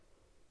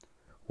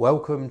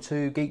Welcome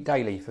to Geek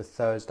Daily for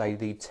Thursday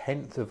the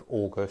 10th of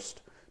August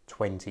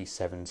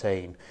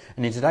 2017,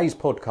 and in today's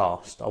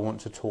podcast I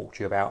want to talk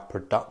to you about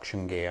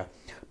production gear,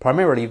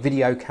 primarily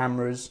video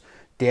cameras,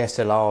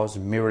 DSLRs,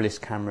 mirrorless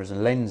cameras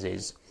and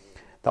lenses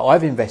that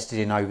I've invested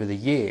in over the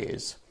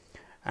years,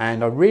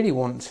 and I really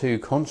want to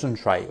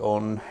concentrate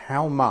on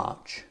how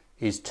much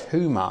is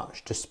too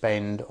much to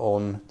spend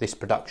on this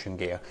production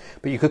gear.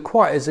 But you could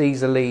quite as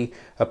easily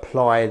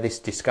apply this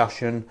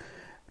discussion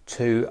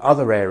to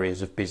other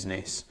areas of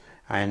business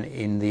and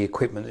in the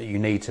equipment that you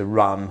need to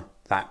run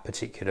that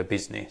particular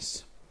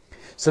business.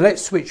 So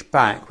let's switch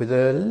back with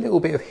a little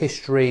bit of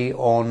history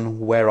on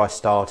where I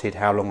started,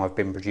 how long I've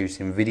been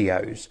producing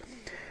videos.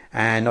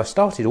 And I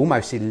started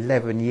almost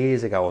 11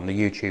 years ago on the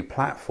YouTube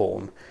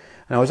platform,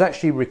 and I was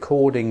actually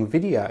recording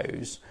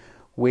videos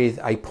with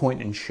a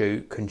point and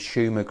shoot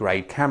consumer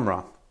grade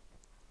camera.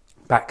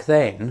 Back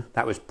then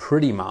that was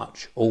pretty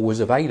much all was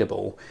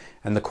available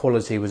and the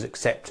quality was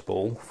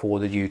acceptable for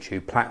the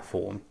YouTube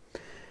platform.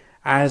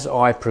 As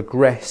I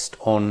progressed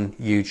on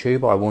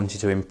YouTube, I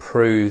wanted to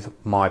improve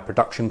my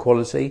production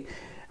quality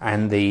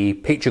and the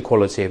picture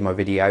quality of my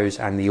videos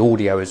and the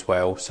audio as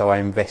well, so I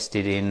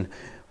invested in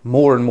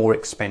more and more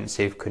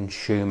expensive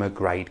consumer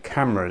grade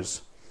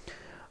cameras.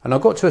 And I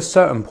got to a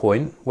certain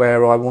point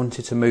where I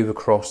wanted to move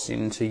across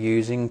into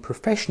using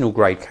professional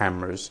grade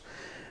cameras,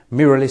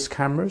 mirrorless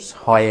cameras,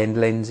 high-end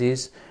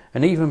lenses,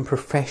 and even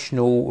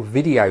professional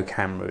video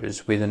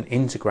cameras with an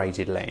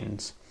integrated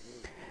lens.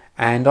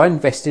 And I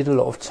invested a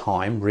lot of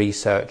time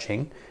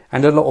researching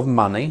and a lot of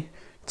money,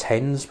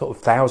 tens of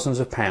thousands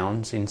of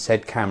pounds in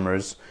said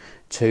cameras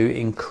to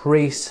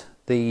increase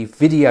the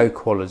video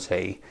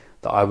quality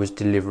that I was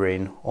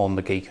delivering on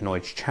the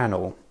Geekanoids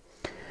channel.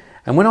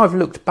 And when I've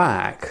looked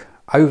back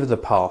over the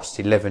past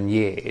 11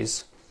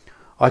 years,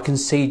 I can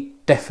see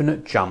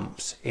definite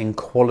jumps in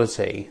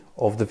quality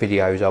of the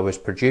videos I was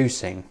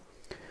producing.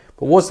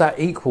 But was that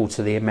equal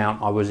to the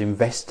amount I was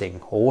investing,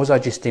 or was I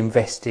just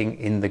investing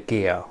in the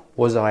gear?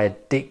 Was I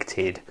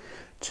addicted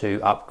to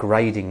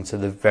upgrading to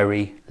the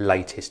very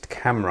latest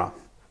camera?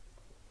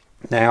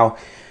 Now,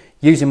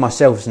 using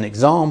myself as an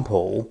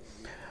example,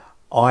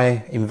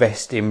 I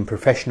invest in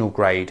professional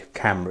grade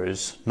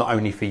cameras, not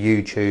only for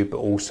YouTube, but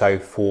also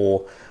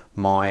for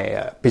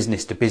my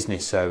business to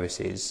business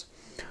services.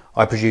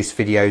 I produce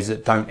videos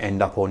that don't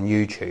end up on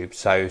YouTube,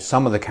 so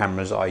some of the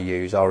cameras I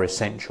use are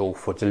essential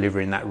for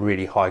delivering that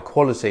really high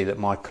quality that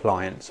my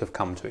clients have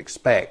come to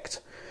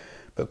expect.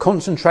 But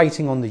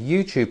concentrating on the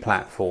YouTube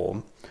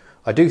platform,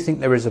 I do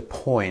think there is a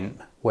point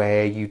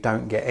where you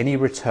don't get any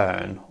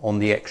return on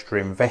the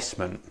extra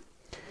investment.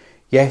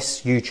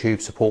 Yes,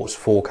 YouTube supports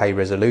 4K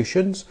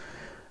resolutions.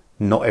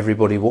 Not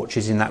everybody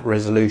watches in that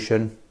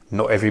resolution.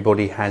 Not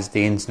everybody has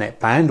the internet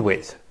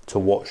bandwidth to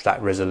watch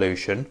that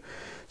resolution.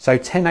 So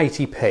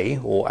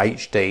 1080p, or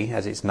HD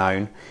as it's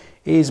known,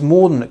 is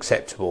more than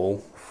acceptable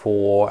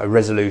for a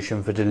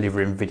resolution for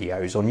delivering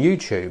videos on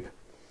YouTube.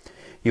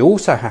 You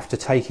also have to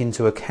take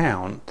into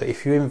account that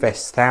if you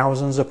invest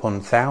thousands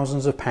upon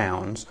thousands of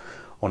pounds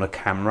on a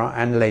camera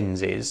and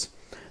lenses,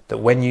 that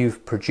when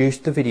you've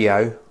produced the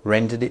video,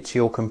 rendered it to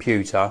your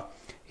computer,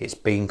 it's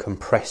been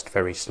compressed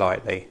very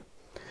slightly.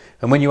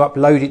 And when you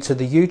upload it to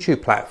the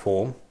YouTube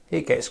platform,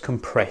 it gets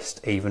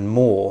compressed even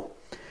more.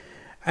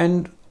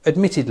 And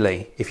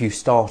admittedly, if you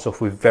start off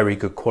with very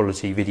good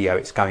quality video,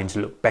 it's going to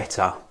look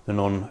better than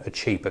on a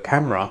cheaper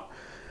camera,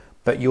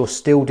 but you're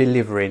still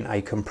delivering a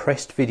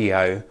compressed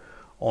video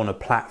on a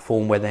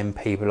platform where then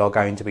people are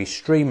going to be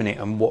streaming it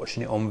and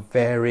watching it on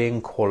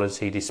varying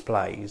quality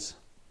displays.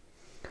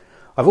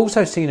 I've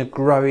also seen a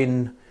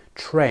growing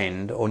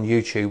trend on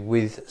YouTube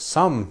with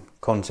some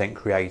content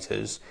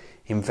creators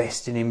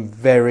investing in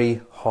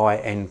very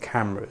high-end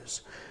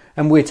cameras,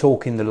 and we're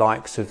talking the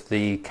likes of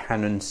the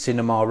Canon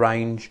Cinema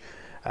range,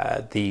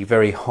 the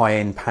very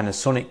high-end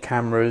Panasonic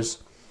cameras,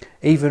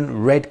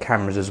 even Red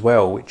cameras as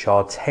well, which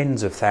are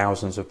tens of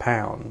thousands of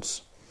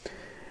pounds.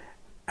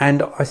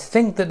 And I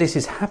think that this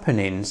is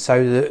happening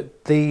so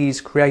that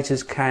these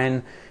creators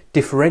can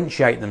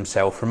differentiate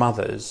themselves from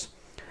others.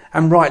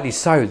 And rightly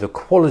so, the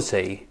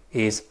quality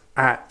is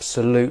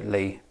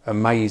absolutely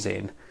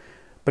amazing.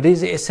 But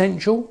is it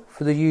essential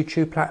for the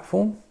YouTube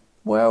platform?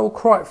 Well,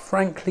 quite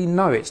frankly,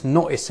 no, it's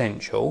not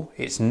essential.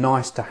 It's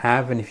nice to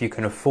have, and if you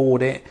can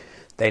afford it,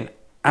 then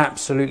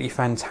absolutely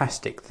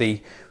fantastic.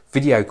 The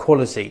video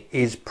quality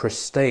is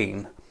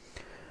pristine.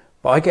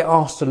 But I get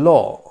asked a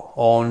lot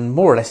on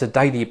more or less a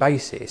daily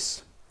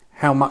basis,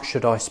 how much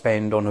should I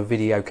spend on a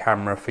video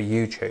camera for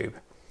YouTube?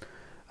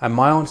 And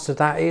my answer to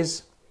that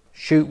is,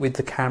 shoot with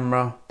the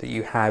camera that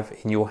you have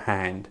in your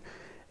hand.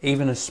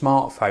 Even a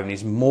smartphone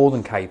is more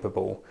than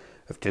capable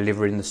of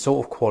delivering the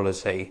sort of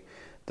quality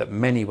that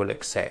many will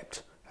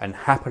accept and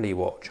happily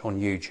watch on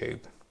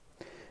YouTube.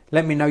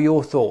 Let me know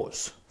your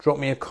thoughts. Drop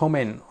me a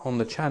comment on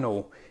the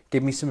channel.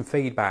 Give me some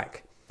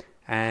feedback.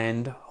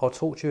 And I'll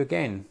talk to you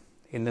again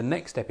in the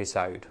next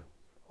episode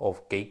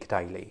of Geek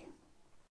Daily.